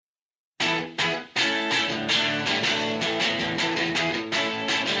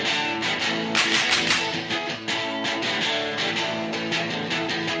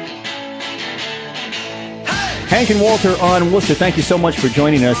Hank and Walter on Worcester, thank you so much for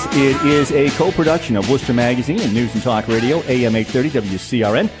joining us. It is a co-production of Worcester Magazine and News and Talk Radio, AM 830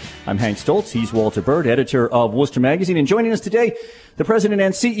 WCRN. I'm Hank Stoltz. He's Walter Bird, editor of Worcester Magazine. And joining us today, the president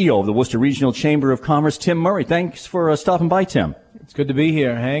and CEO of the Worcester Regional Chamber of Commerce, Tim Murray. Thanks for stopping by, Tim. It's good to be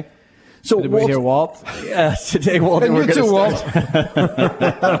here, Hank. So good to be here, Walt. Yeah, today, Walter, and we're you too, Walt. That's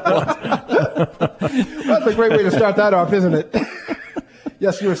a great way to start that off, isn't it?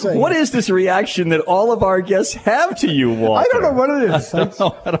 Yes, you were saying. What is this reaction that all of our guests have to you, Walter? I don't know what it is. I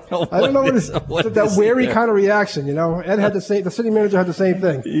don't know what it is. That wary kind of reaction, you know. Ed had the city manager had the same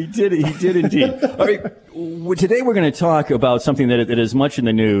thing. He did indeed. All right, today we're going to talk about something that is much in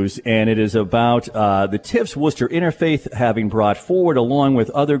the news, and it is about the TIFs Worcester Interfaith having brought forward, along with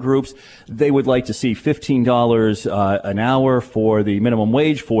other groups. They would like to see $15 an hour for the minimum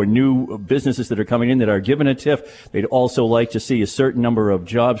wage for new businesses that are coming in that are given a TIF. They'd also like to see a certain number of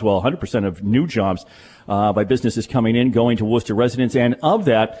jobs, well, 100% of new jobs by businesses coming in, going to Worcester residents, and of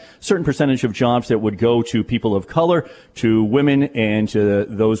that, certain percentage of jobs that would go to people of color, to women, and to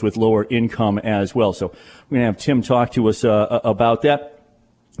those with lower income as well. So we're going to have Tim talk to us about that.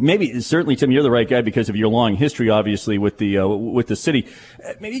 Certainly, Tim, you're the right guy because of your long history, obviously, with the city.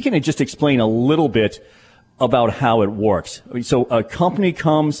 Maybe you can just explain a little bit about how it works. I mean, so a company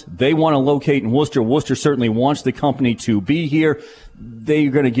comes, they want to locate in Worcester. Worcester certainly wants the company to be here.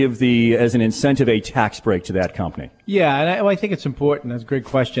 They're going to give as an incentive, a tax break to that company. Yeah, and I think it's important. That's a great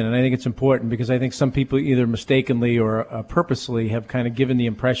question. And I think it's important because I think some people either mistakenly or purposely have kind of given the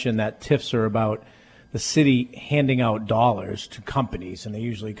impression that TIFs are about the city handing out dollars to companies. And they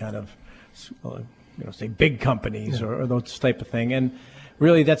usually kind of, say big companies or those type of thing. And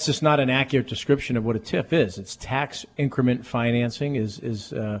really, that's just not an accurate description of what a TIF is. It's tax increment financing is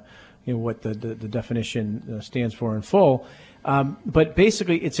what the definition stands for in full. But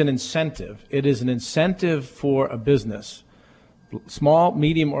basically, it's an incentive. It is an incentive for a business, small,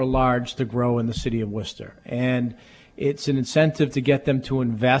 medium, or large, to grow in the city of Worcester. And it's an incentive to get them to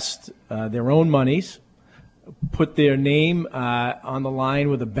invest their own monies, put their name on the line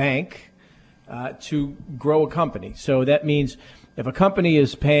with a bank to grow a company. So that means if a company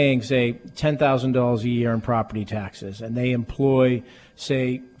is paying, say, $10,000 a year in property taxes and they employ,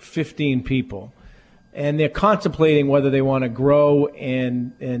 say, 15 people, and they're contemplating whether they want to grow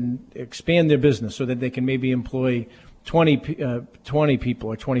and expand their business so that they can maybe employ 20 people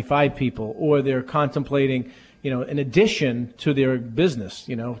or 25 people, or they're contemplating, in addition to their business,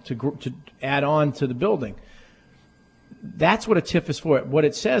 to add on to the building. That's what a TIF is for. What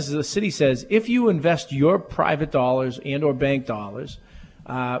it says is the city says, if you invest your private dollars and or bank dollars,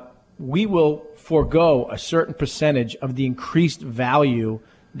 we will forego a certain percentage of the increased value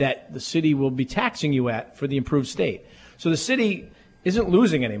that the city will be taxing you at for the improved state. So the city isn't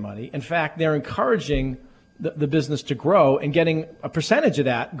losing any money. In fact, they're encouraging the business to grow and getting a percentage of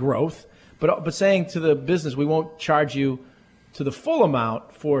that growth, but saying to the business, we won't charge you to the full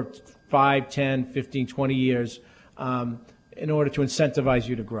amount for 5, 10, 15, 20 years in order to incentivize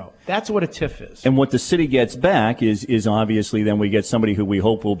you to grow. That's what a TIF is. And what the city gets back is obviously then we get somebody who we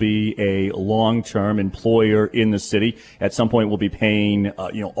hope will be a long-term employer in the city. At some point we'll be paying,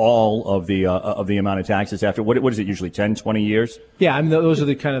 all of the amount of taxes after. What is it usually, 10, 20 years? Yeah, I mean, those are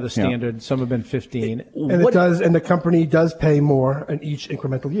the kind of the standard. Yeah. Some have been 15. And the company does pay more in each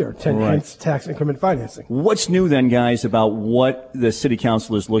incremental year, hence tax increment financing. What's new then, guys, about what the city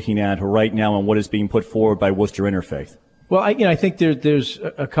council is looking at right now and what is being put forward by Worcester Interfaith? Well, I think there's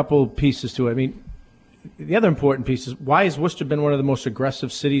a couple pieces to it. I mean, the other important piece is, why has Worcester been one of the most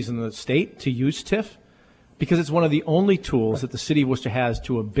aggressive cities in the state to use TIF? Because it's one of the only tools that the city of Worcester has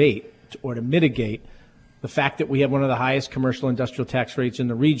to abate or to mitigate the fact that we have one of the highest commercial industrial tax rates in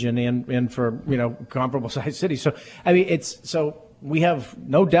the region and for, comparable sized cities. So, I mean, we have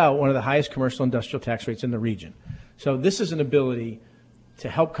no doubt one of the highest commercial industrial tax rates in the region. So this is an ability to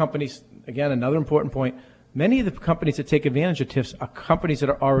help companies. Again, another important point. Many of the companies that take advantage of TIFs are companies that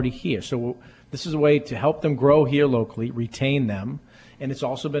are already here. So this is a way to help them grow here locally, retain them, and it's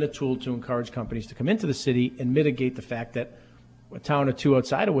also been a tool to encourage companies to come into the city and mitigate the fact that a town or two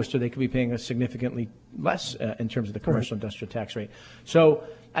outside of Worcester, they could be paying a significantly less in terms of the commercial industrial tax rate. So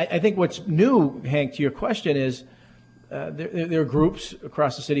I think what's new, Hank, to your question is there are groups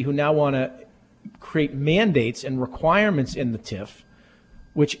across the city who now want to create mandates and requirements in the TIF,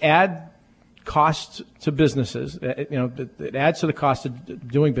 which add costs to businesses. It adds to the cost of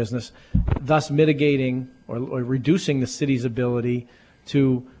doing business, thus mitigating or reducing the city's ability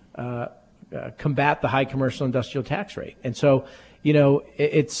to combat the high commercial industrial tax rate. And so,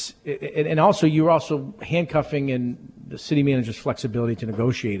 and also you're also handcuffing in the city manager's flexibility to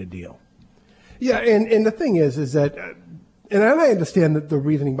negotiate a deal. Yeah, and the thing is that, and I understand the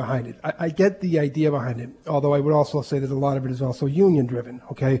reasoning behind it. I get the idea behind it, although I would also say that a lot of it is also union driven,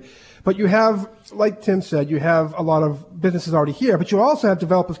 okay? But you have, like Tim said, you have a lot of businesses already here, but you also have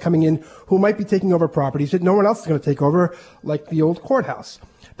developers coming in who might be taking over properties that no one else is going to take over, like the old courthouse.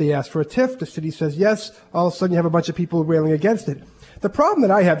 They ask for a TIF, the city says yes, all of a sudden you have a bunch of people railing against it. The problem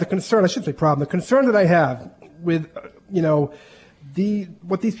that I have, the concern that I have with,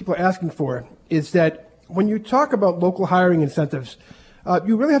 what these people are asking for is that when you talk about local hiring incentives,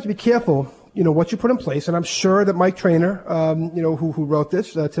 you really have to be careful, what you put in place. And I'm sure that Mike Traynor, who wrote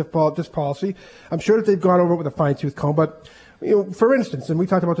this this policy, I'm sure that they've gone over it with a fine-tooth comb. But, for instance, and we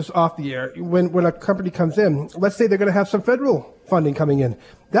talked about this off the air, when a company comes in, let's say they're going to have some federal funding coming in.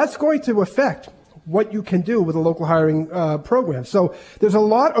 That's going to affect what you can do with a local hiring program. So there's a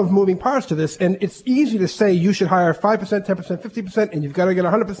lot of moving parts to this, and it's easy to say you should hire 5%, 10%, 50%, and you've got to get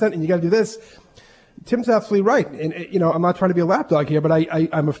 100%, and you got to do this. Tim's absolutely right. And, I'm not trying to be a lapdog here, but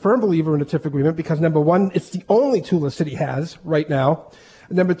I'm a firm believer in a TIF agreement because, number one, it's the only tool the city has right now.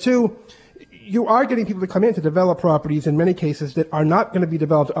 And number two, you are getting people to come in to develop properties in many cases that are not going to be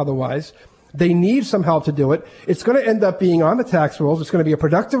developed otherwise. They need some help to do it. It's going to end up being on the tax rolls. It's going to be a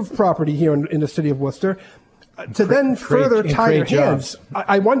productive property here in the city of Worcester. To then further tie your hands,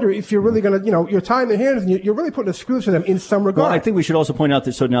 I wonder if you're really going to, you're tying their hands and you're really putting a screw to them in some regard. Well, I think we should also point out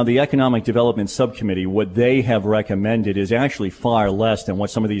that, so now the Economic Development Subcommittee, what they have recommended is actually far less than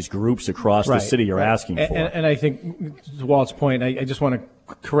what some of these groups across the city are asking for. And I think, to Walt's point, I just want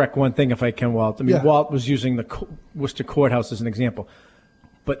to correct one thing if I can, Walt. I mean, Walt was using the Worcester Courthouse as an example.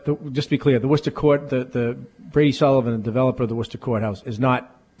 But just to be clear, the Worcester Court, the Brady Sullivan, the developer of the Worcester Courthouse, has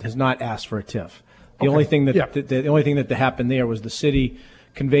not asked for a TIF. The only thing that happened there was the city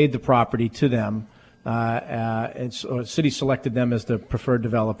conveyed the property to them, and so the city selected them as the preferred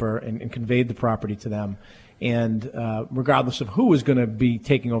developer and conveyed the property to them. And regardless of who was going to be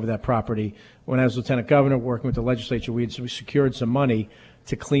taking over that property, when I was lieutenant governor working with the legislature, we secured some money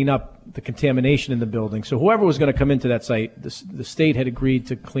to clean up the contamination in the building. So whoever was going to come into that site, the state had agreed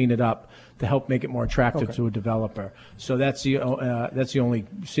to clean it up to help make it more attractive to a developer. So that's the only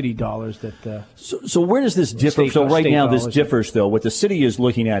city dollars that. So where does this differ? So right now this differs, though. What the city is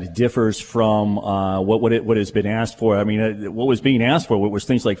looking at differs from what has been asked for. I mean, what was being asked for was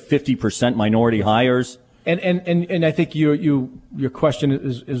things like 50% minority hires. And I think your question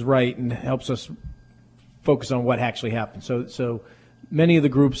is right and helps us focus on what actually happened. So many of the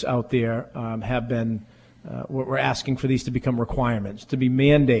groups out there have been, we're asking for these to become requirements, to be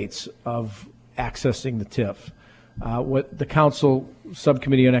mandates of accessing the TIF. What the Council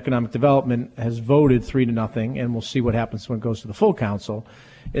Subcommittee on Economic Development has voted 3-0, and we'll see what happens when it goes to the full council,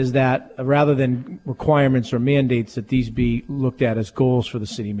 is that rather than requirements or mandates, that these be looked at as goals for the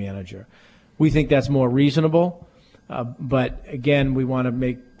city manager. We think that's more reasonable, but again, we want to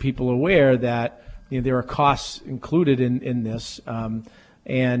make people aware that there are costs included in this,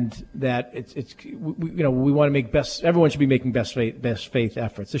 and that we want to make everyone should be making best faith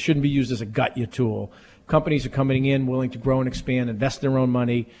efforts. This shouldn't be used as a gut you tool. Companies are coming in willing to grow and expand, invest their own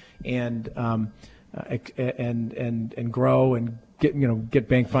money, and grow and get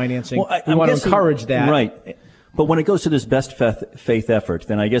bank financing. Well, we want to encourage that. Right. But when it goes to this best faith effort,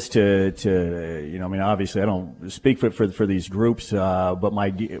 then I guess obviously I don't speak for these groups, but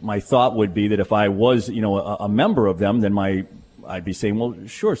my thought would be that if I was, a member of them, then I'd be saying, well,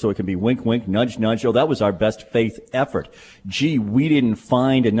 sure, so it can be wink, wink, nudge, nudge. Oh, that was our best faith effort. Gee, we didn't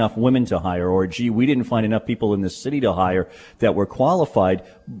find enough women to hire, or gee, we didn't find enough people in the city to hire that were qualified.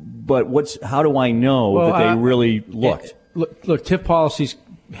 But how do I know that they really looked? Look, TIF policies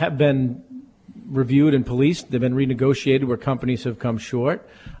have been reviewed and policed. They've been renegotiated where companies have come short.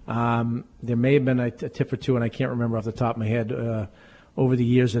 There may have been a TIF or two, and I can't remember off the top of my head, over the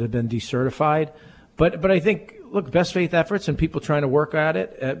years that have been decertified. But I think, look, best faith efforts and people trying to work at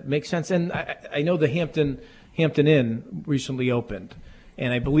it makes sense. And I know the Hampton Inn recently opened,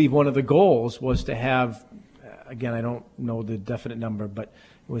 and I believe one of the goals was to have, again, I don't know the definite number, but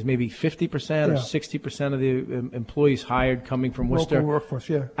it was maybe 50% or 60% of the employees hired coming from Worcester. Local workforce,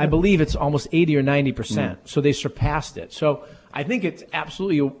 yeah. I believe it's almost 80 or 90%. So they surpassed it. So I think it's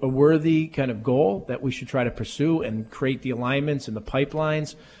absolutely a worthy kind of goal that we should try to pursue and create the alignments and the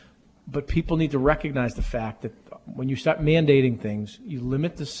pipelines. But people need to recognize the fact that when you start mandating things, you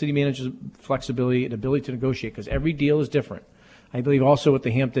limit the city manager's flexibility and ability to negotiate, because every deal is different. I believe also with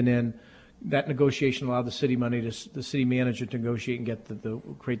the Hampton Inn, that negotiation allowed the city manager to negotiate and get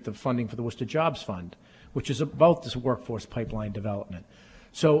create the funding for the Worcester Jobs Fund, which is about this workforce pipeline development.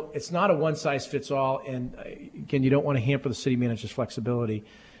 So it's not a one-size-fits-all, and again, you don't want to hamper the city manager's flexibility.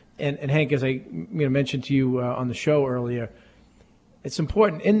 And Hank, as I mentioned to you on the show earlier, it's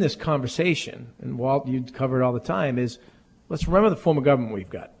important in this conversation, and Walt, you cover it all the time, is let's remember the form of government we've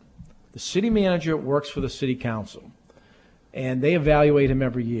got. The city manager works for the city council, and they evaluate him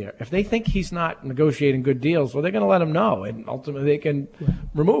every year. If they think he's not negotiating good deals, well, they're going to let him know, and ultimately they can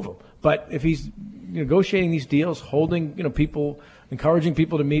remove him. But if he's negotiating these deals, holding people, encouraging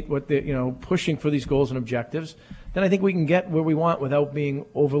people to meet what they pushing for these goals and objectives, then I think we can get where we want without being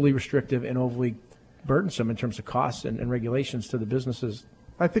overly restrictive and overly burdensome in terms of costs and regulations to the businesses.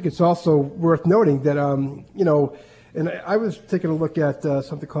 I think it's also worth noting that and I was taking a look at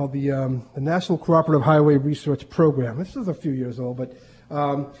something called the National Cooperative Highway Research Program. This is a few years old, but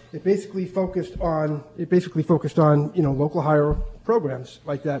it basically focused on local hire programs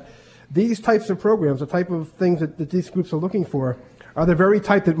like that. These types of programs, the type of things that these groups are looking for, are the very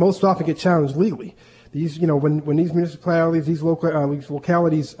type that most often get challenged legally. These, when these municipalities, these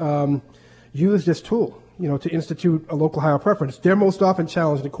localities use this tool, to institute a local hire preference, they're most often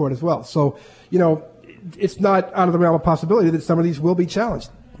challenged in court as well. So, it's not out of the realm of possibility that some of these will be challenged.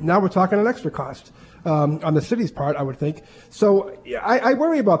 Now we're talking an extra cost on the city's part, I would think. So I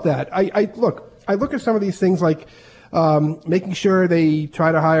worry about that. I look at some of these things like making sure they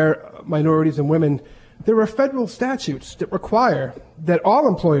try to hire minorities and women. There are federal statutes that require that all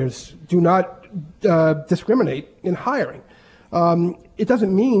employers do not discriminate in hiring. It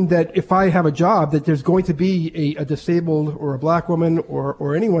doesn't mean that if I have a job that there's going to be a disabled or a black woman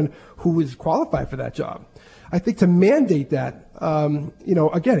or anyone who is qualified for that job. I think to mandate that,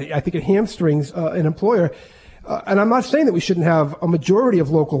 again, I think it hamstrings an employer. And I'm not saying that we shouldn't have a majority of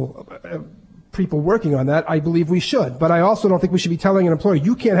local people working on that. I believe we should. But I also don't think we should be telling an employer,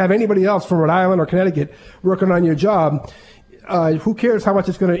 you can't have anybody else from Rhode Island or Connecticut working on your job. Who cares how much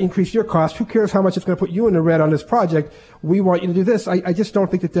it's going to increase your cost? Who cares how much it's going to put you in the red on this project? We want you to do this. I just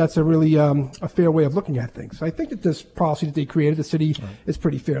don't think that that's a really a fair way of looking at things. I think that this policy that they created, the city, is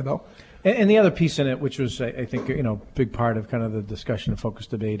pretty fair, though. And the other piece in it, which was, I think, big part of kind of the discussion and focus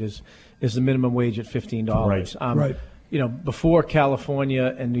debate is the minimum wage at $15. Right. Before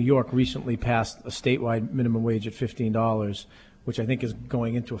California and New York recently passed a statewide minimum wage at $15, which I think is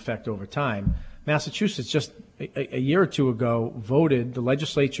going into effect over time, Massachusetts just a year or two ago voted, the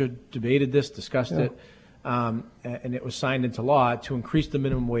legislature debated this, discussed it, and it was signed into law to increase the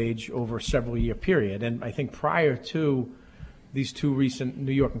minimum wage over a several-year period. And I think prior to these two recent,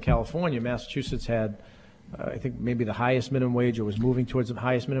 New York and California, Massachusetts had, I think, maybe the highest minimum wage or was moving towards the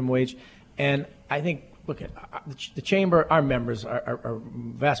highest minimum wage. And I think, look, the chamber, our members, are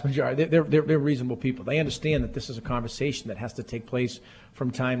vast majority, they're reasonable people. They understand that this is a conversation that has to take place from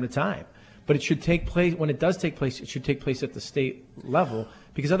time to time. But it should take place, when it does take place, it should take place at the state level,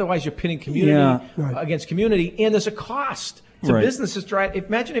 because otherwise you're pitting community against community, and there's a cost to businesses.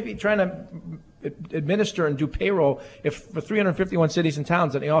 Imagine if you're trying to administer and do payroll for 351 cities and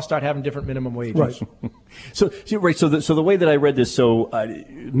towns, and they all start having different minimum wages. Right. So the way that I read this,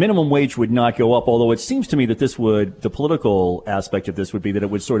 minimum wage would not go up, although it seems to me that the political aspect of this would be that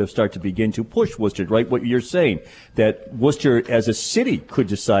it would sort of start to begin to push Worcester, right? What you're saying, that Worcester as a city could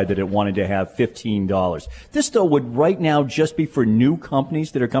decide that it wanted to have $15. This, though, would right now just be for new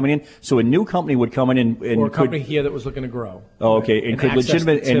companies that are coming in. So a new company would come in and or a company here that was looking to grow. Oh, okay. And could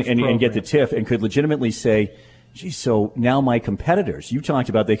legitimate and get the TIF and could legitimately say, geez, so now my competitors, you talked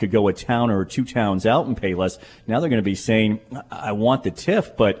about they could go a town or two towns out and pay less. Now they're going to be saying, I want the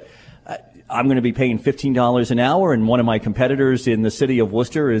TIF, but I'm going to be paying $15 an hour, and one of my competitors in the city of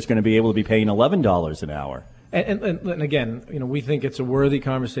Worcester is going to be able to be paying $11 an hour. And again, we think it's a worthy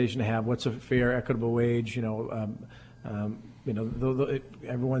conversation to have. What's a fair, equitable wage? Everyone's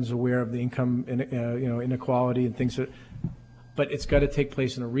aware of the income, inequality and things that. But it's got to take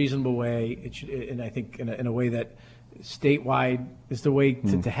place in a reasonable way. It should, and I think in a way that statewide is the way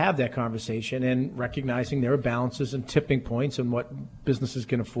to have that conversation, and recognizing there are balances and tipping points and what businesses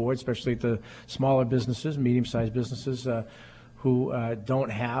can afford, especially the smaller businesses, medium-sized businesses who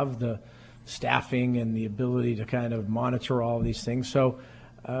don't have the staffing and the ability to kind of monitor all of these things. So,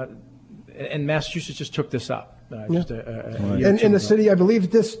 and Massachusetts just took this up. And in the city, I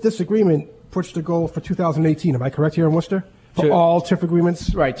believe this agreement puts the goal for 2018. Am I correct here in Worcester? For all TIF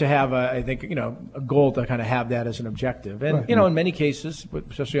agreements? Right, to have, I think, a goal to kind of have that as an objective. And, in many cases,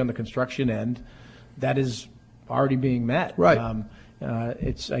 especially on the construction end, that is already being met. Right.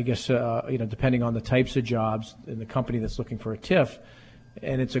 It's, I guess, depending on the types of jobs and the company that's looking for a TIF,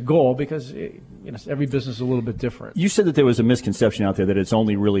 and it's a goal because every business is a little bit different. You said that there was a misconception out there that it's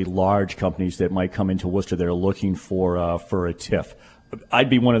only really large companies that might come into Worcester that are looking for a TIF. I'd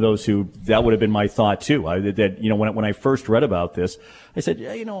be one of those who that would have been my thought too. When I first read about this, I said,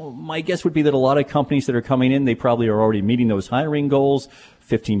 my guess would be that a lot of companies that are coming in, they probably are already meeting those hiring goals.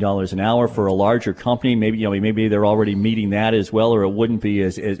 $15 an hour for a larger company, maybe they're already meeting that as well, or it wouldn't be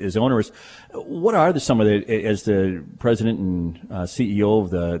as onerous. What are some of the, as the president and CEO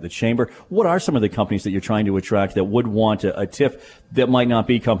of the chamber, what are some of the companies that you're trying to attract that would want a TIF that might not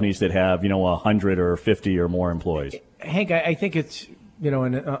be companies that have 100 or 50 or more employees? Hank, I think it's,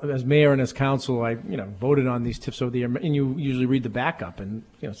 and as mayor and as council, I voted on these TIFs over the year, and you usually read the backup, and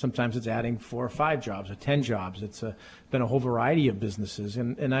sometimes it's adding 4 or 5 jobs or 10 jobs. It's been a whole variety of businesses,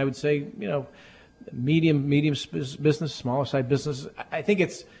 and I would say medium business, smaller side business. I think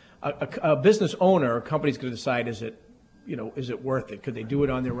it's a business owner or company's going to decide, is it worth it? Could they do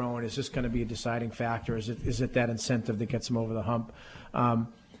it on their own? Is this going to be a deciding factor? Is it that incentive that gets them over the hump?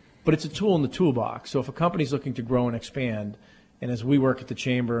 But it's a tool in the toolbox. So if a company's looking to grow and expand, and as we work at the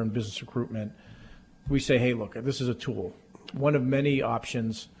chamber and business recruitment, we say, hey, look, this is a tool, one of many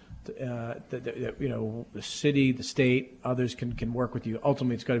options that the city, the state, others can work with you.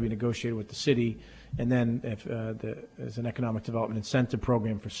 Ultimately, it's got to be negotiated with the city, and then if there's an economic development incentive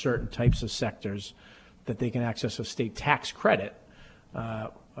program for certain types of sectors that they can access a state tax credit,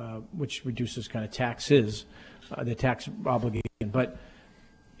 which reduces kind of taxes, the tax obligation. But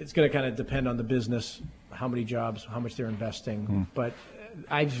it's going to kind of depend on the business, how many jobs, how much they're investing. But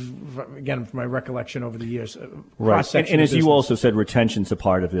again, from my recollection over the years, right. And as you also said, retention's a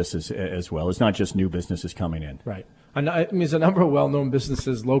part of this as well. It's not just new businesses coming in. Right. And there's a number of well-known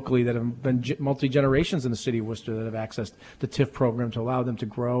businesses locally that have been multi-generations in the city of Worcester that have accessed the TIF program to allow them to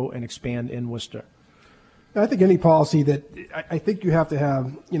grow and expand in Worcester. I think any policy that I think you have to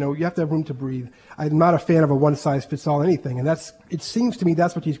have, you have to have room to breathe. I'm not a fan of a one-size-fits-all anything, and it seems to me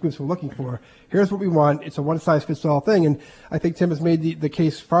that's what these groups are looking for. Here's what we want. It's a one-size-fits-all thing, and I think Tim has made the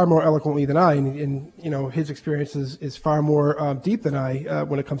case far more eloquently than I, and his experience is far more deep than I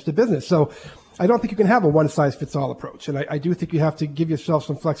when it comes to business. So I don't think you can have a one-size-fits-all approach, and I do think you have to give yourself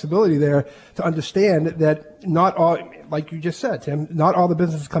some flexibility there to understand that not all, like you just said, Tim, not all the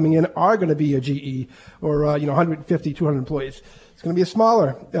businesses coming in are going to be a GE or 150, 200 employees. It's going to be a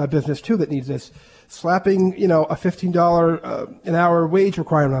smaller business too that needs this. Slapping a $15 an hour wage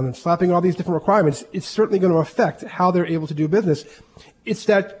requirement on them, slapping all these different requirements, it's certainly going to affect how they're able to do business. It's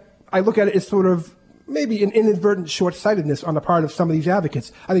that I look at it as sort of maybe an inadvertent short-sightedness on the part of some of these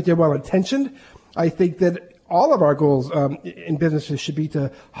advocates. I think they're well-intentioned. I think that all of our goals in businesses should be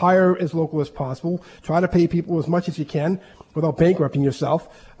to hire as local as possible, try to pay people as much as you can without bankrupting yourself.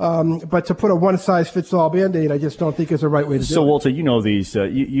 But to put a one-size-fits-all Band-Aid, I just don't think is the right way to do it. So, Walter, these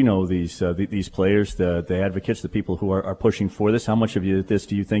players, the advocates, the people who are pushing for this. How much of this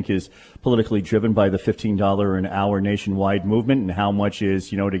do you think is politically driven by the $15 an hour nationwide movement, and how much is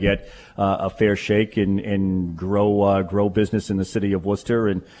to get a fair shake and grow business in the city of Worcester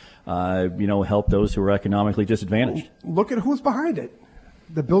and help those who are economically disadvantaged? Look at who's behind it.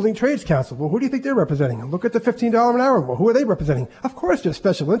 The Building Trades Council. Well, who do you think they're representing? Look at the $15 an hour. Well, who are they representing? Of course, there's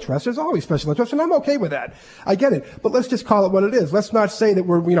special interests. There's always special interests, and I'm okay with that. I get it, but let's just call it what it is. Let's not say that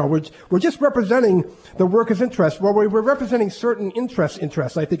we're just representing the workers' interests. Well, we're representing certain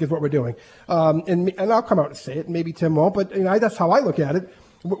interests. I think is what we're doing. And I'll come out and say it. Maybe Tim won't, but that's how I look at it.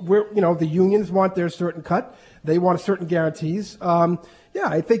 The unions want their certain cut. They want certain guarantees.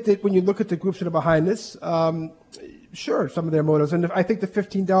 I think that when you look at the groups that are behind this, sure, some of their motives. And I think the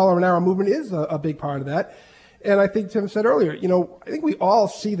 $15 an hour movement is a big part of that. And I think Tim said earlier, I think we all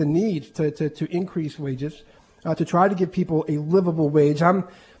see the need to increase wages, to try to give people a livable wage. I'm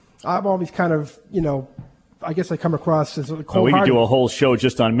always kind of, I guess I come across as a cold-hearted. We could do a whole show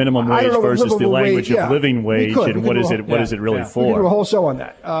just on minimum wage versus the language of living wage, and what is it really for? We could do a whole show on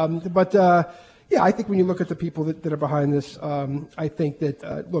that. I think when you look at the people that are behind this, I think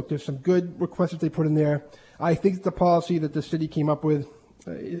that, look, there's some good requests that they put in there. I think the policy that the city came up with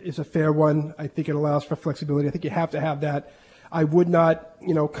is a fair one. I think it allows for flexibility. I think you have to have that. I would not,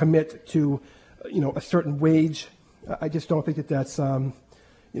 commit to, a certain wage. I just don't think that that's,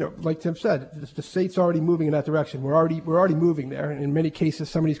 like Tim said, the state's already moving in that direction. We're already moving there, and in many cases,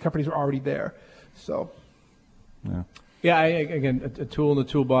 some of these companies are already there. So, again, a tool in the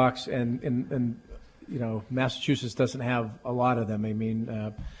toolbox, and Massachusetts doesn't have a lot of them. I mean,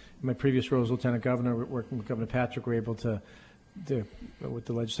 in my previous role as Lieutenant Governor, working with Governor Patrick, we were able to, with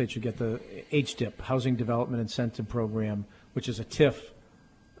the legislature, get the HDIP, Housing Development Incentive Program, which is a TIF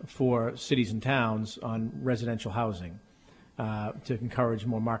for cities and towns on residential housing, to encourage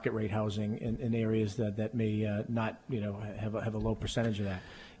more market rate housing in areas that may not have a low percentage of that.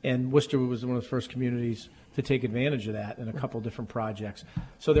 And Worcester was one of the first communities to take advantage of that in a couple different projects.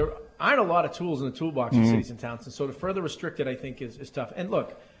 So there aren't a lot of tools in the toolbox in cities and towns. And so to further restrict it, I think, is tough. And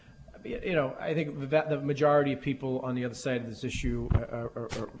look, I think the majority of people on the other side of this issue are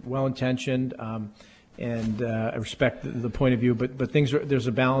well-intentioned, and I respect the point of view. But there's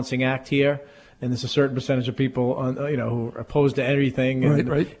a balancing act here, and there's a certain percentage of people who are opposed to everything,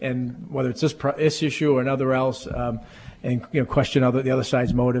 and whether it's this issue or another else, and question the other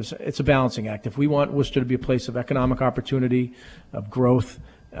side's motives. It's a balancing act. If we want Worcester to be a place of economic opportunity, of growth,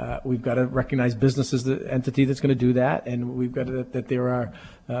 we've got to recognize business as the entity that's going to do that, and we've got to, that there are,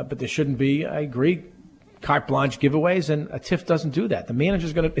 but there shouldn't be, I agree, carte blanche giveaways, and a TIF doesn't do that. The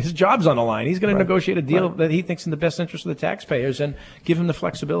manager's his job's on the line. He's going to negotiate a deal that he thinks in the best interest of the taxpayers and give him the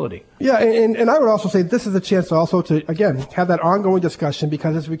flexibility. Yeah, and I would also say this is a chance also to, again, have that ongoing discussion,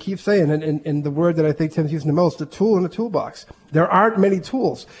 because as we keep saying, and the word that I think Tim's using the most, the tool in the toolbox. There aren't many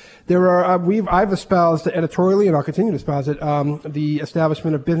tools. There are, I've espoused editorially, and I'll continue to espouse it, the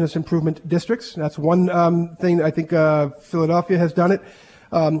establishment of business improvement districts. That's one thing. I think Philadelphia has done it.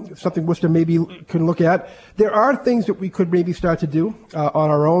 Something Worcester maybe can look at. There are things that we could maybe start to do on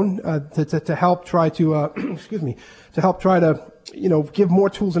our own to help try to to help try to give more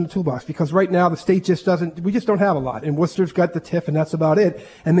tools in the toolbox, because right now the state we just don't have a lot, and Worcester's got the TIF and that's about it.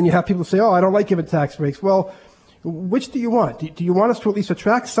 And then you have people say, oh, I don't like giving tax breaks. Well, which do you want? Do you want us to at least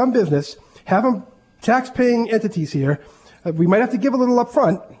attract some business, have them tax-paying entities here? We might have to give a little up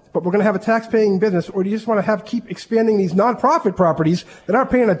front, but we're going to have a tax-paying business, or do you just want to keep expanding these nonprofit properties that aren't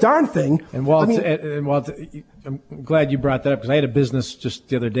paying a darn thing? And Walt, I'm glad you brought that up, because I had a business just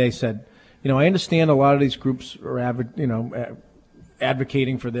the other day said, I understand a lot of these groups are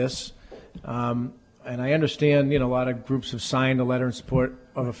advocating for this, and I understand a lot of groups have signed a letter in support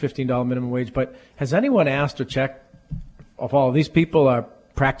of a $15 minimum wage, but has anyone asked or checked if all of these people are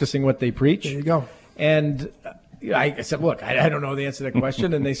practicing what they preach? There you go. And I said, look, I don't know the answer to that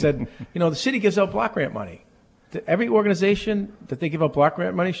question. And they said, the city gives out block grant money. Every organization that they give out block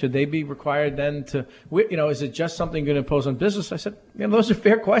grant money, should they be required then to, is it just something going to impose on business? I said, those are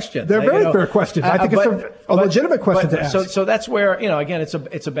fair questions. They're very fair questions. I think it's a legitimate question to ask. So that's where, again,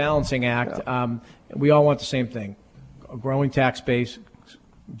 it's a balancing act. Yeah. We all want the same thing: a growing tax base,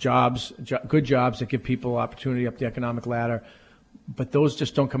 jobs, good jobs that give people opportunity up the economic ladder. But those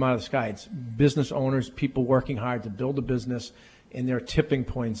just don't come out of the sky. It's business owners, people working hard to build a business, and there are tipping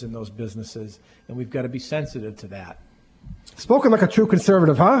points in those businesses, and we've got to be sensitive to that. Spoken like a true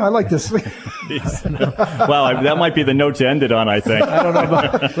conservative, huh? I like this. Well, that might be the note to end it on, I think. I don't know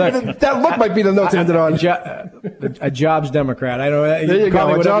about that look might be the note to end it on. A jobs Democrat. I don't know. You can call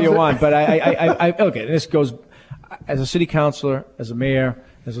me whatever you want, but I okay, this goes as a city councilor, as a mayor,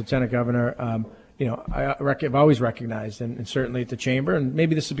 as lieutenant governor. I've always recognized, and certainly at the chamber, and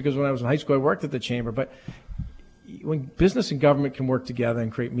maybe this is because when I was in high school I worked at the chamber, but when business and government can work together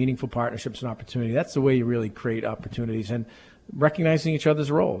and create meaningful partnerships and opportunity, that's the way you really create opportunities, and recognizing each other's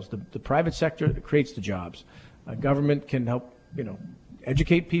roles. The private sector creates the jobs. Government can help,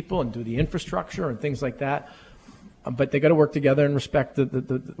 educate people and do the infrastructure and things like that. But they got to work together and respect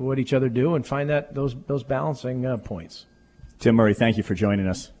what each other do and find those balancing points. Tim Murray, thank you for joining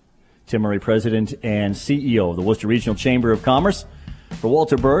us. Tim Murray, President and CEO of the Worcester Regional Chamber of Commerce. For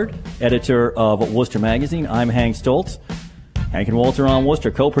Walter Bird, editor of Worcester Magazine, I'm Hank Stoltz. Hank and Walter on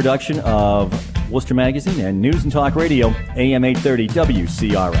Worcester, co-production of Worcester Magazine and News and Talk Radio, AM 830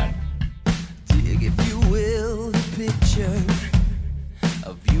 WCRN. Dig, if you will, the picture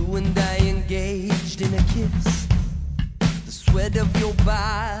of you and I engaged in a kiss. The sweat of your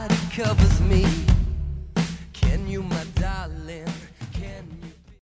body covers me. Can you, my